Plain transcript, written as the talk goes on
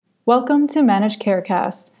Welcome to Managed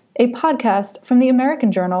Carecast, a podcast from the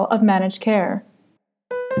American Journal of Managed Care.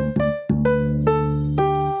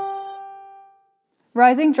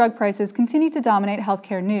 Rising drug prices continue to dominate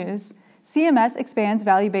healthcare news. CMS expands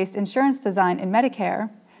value-based insurance design in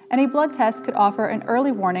Medicare, and a blood test could offer an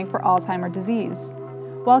early warning for Alzheimer's disease.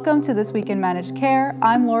 Welcome to This Week in Managed Care.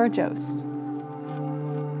 I'm Laura Jost.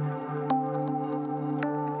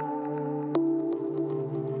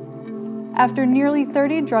 After nearly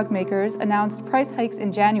 30 drug makers announced price hikes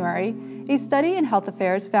in January, a study in Health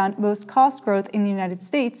Affairs found most cost growth in the United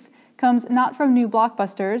States comes not from new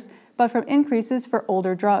blockbusters, but from increases for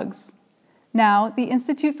older drugs. Now, the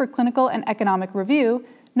Institute for Clinical and Economic Review,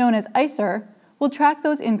 known as ICER, will track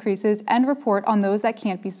those increases and report on those that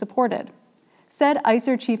can't be supported, said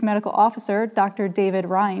ICER Chief Medical Officer Dr. David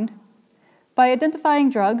Rind. By identifying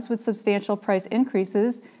drugs with substantial price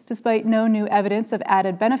increases, despite no new evidence of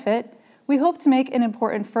added benefit, we hope to make an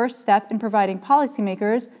important first step in providing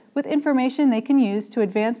policymakers with information they can use to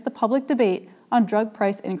advance the public debate on drug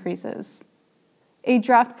price increases. A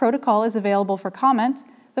draft protocol is available for comment.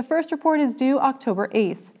 The first report is due October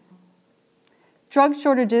 8th. Drug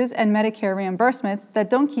shortages and Medicare reimbursements that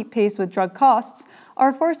don't keep pace with drug costs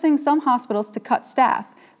are forcing some hospitals to cut staff,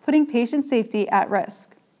 putting patient safety at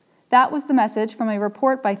risk. That was the message from a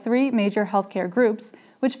report by three major healthcare groups,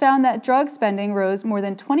 which found that drug spending rose more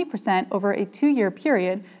than 20% over a 2-year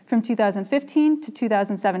period from 2015 to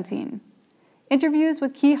 2017. Interviews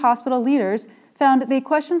with key hospital leaders found they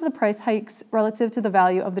questioned the price hikes relative to the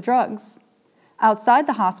value of the drugs. Outside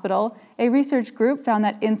the hospital, a research group found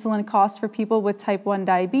that insulin costs for people with type 1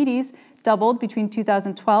 diabetes doubled between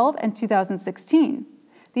 2012 and 2016.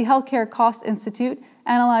 The Healthcare Cost Institute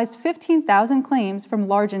analyzed 15,000 claims from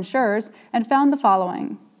large insurers and found the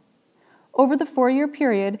following. Over the 4-year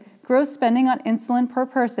period, gross spending on insulin per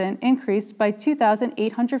person increased by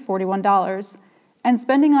 $2,841, and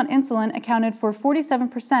spending on insulin accounted for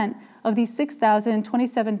 47% of the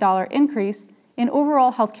 $6,027 increase in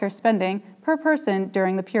overall healthcare spending per person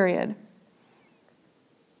during the period.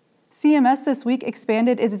 CMS this week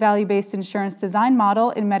expanded its value-based insurance design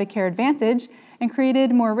model in Medicare Advantage and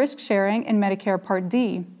created more risk sharing in Medicare Part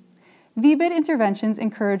D. VBID interventions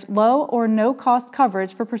encourage low or no-cost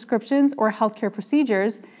coverage for prescriptions or healthcare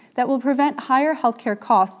procedures that will prevent higher healthcare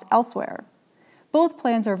costs elsewhere. Both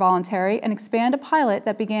plans are voluntary and expand a pilot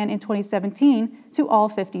that began in 2017 to all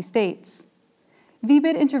 50 states.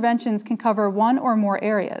 VBID interventions can cover one or more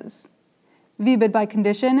areas. VBID by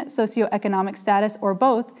condition, socioeconomic status, or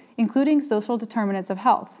both, including social determinants of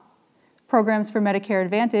health. Programs for Medicare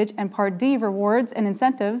Advantage and Part D rewards and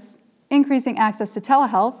incentives, increasing access to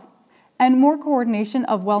telehealth, and more coordination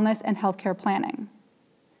of wellness and healthcare planning.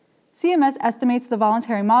 CMS estimates the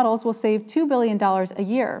voluntary models will save $2 billion a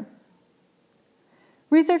year.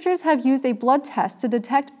 Researchers have used a blood test to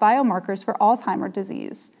detect biomarkers for Alzheimer's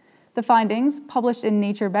disease. The findings, published in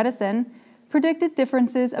Nature Medicine, predicted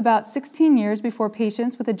differences about 16 years before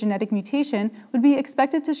patients with a genetic mutation would be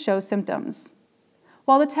expected to show symptoms.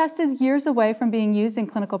 While the test is years away from being used in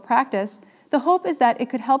clinical practice, the hope is that it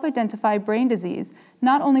could help identify brain disease,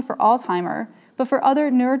 not only for Alzheimer's, but for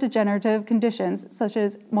other neurodegenerative conditions such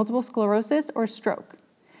as multiple sclerosis or stroke.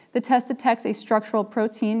 The test detects a structural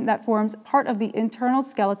protein that forms part of the internal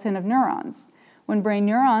skeleton of neurons. When brain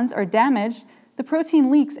neurons are damaged, the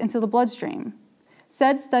protein leaks into the bloodstream.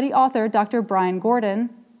 Said study author Dr. Brian Gordon,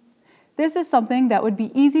 "This is something that would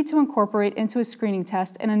be easy to incorporate into a screening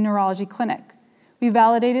test in a neurology clinic. We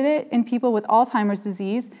validated it in people with Alzheimer's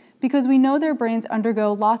disease because we know their brains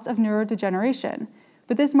undergo lots of neurodegeneration,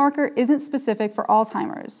 but this marker isn't specific for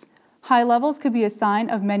Alzheimer's. High levels could be a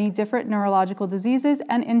sign of many different neurological diseases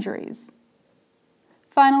and injuries."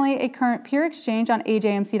 Finally, a current peer exchange on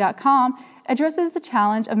AJMC.com addresses the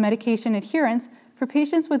challenge of medication adherence for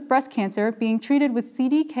patients with breast cancer being treated with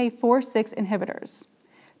CDK4/6 inhibitors.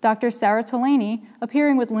 Dr. Sarah Tolaney,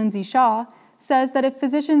 appearing with Lindsay Shaw, says that if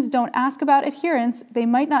physicians don't ask about adherence, they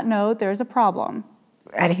might not know there's a problem.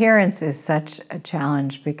 Adherence is such a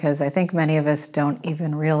challenge because I think many of us don't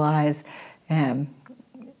even realize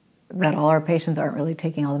that all our patients aren't really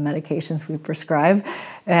taking all the medications we prescribe.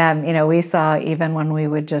 We saw even when we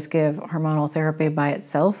would just give hormonal therapy by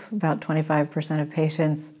itself, about 25% of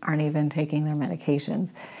patients aren't even taking their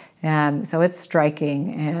medications. So it's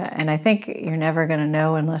striking, and I think you're never going to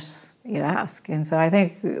know unless you ask. And so I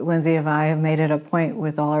think Lindsay and I have made it a point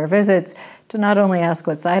with all our visits to not only ask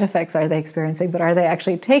what side effects are they experiencing, but are they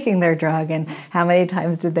actually taking their drug, and how many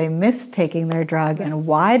times did they miss taking their drug, and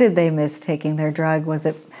why did they miss taking their drug? Was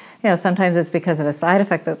it, sometimes it's because of a side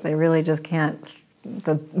effect that they really just can't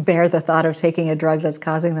bear the thought of taking a drug that's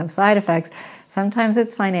causing them side effects. Sometimes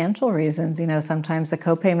it's financial reasons. Sometimes the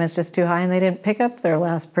copayment is just too high and they didn't pick up their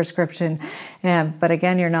last prescription. But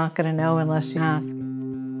again, you're not going to know unless you ask.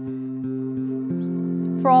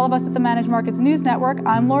 For all of us at the Managed Markets News Network,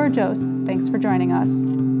 I'm Laura Jost. Thanks for joining us.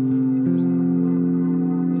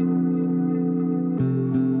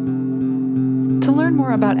 To learn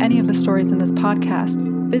more about any of the stories in this podcast,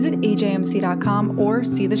 visit ajmc.com or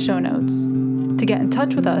see the show notes. To get in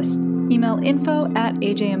touch with us, email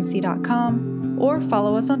info@ajmc.com or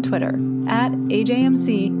follow us on Twitter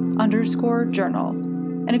 @AJMC_journal.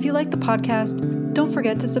 And if you like the podcast, don't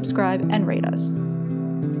forget to subscribe and rate us.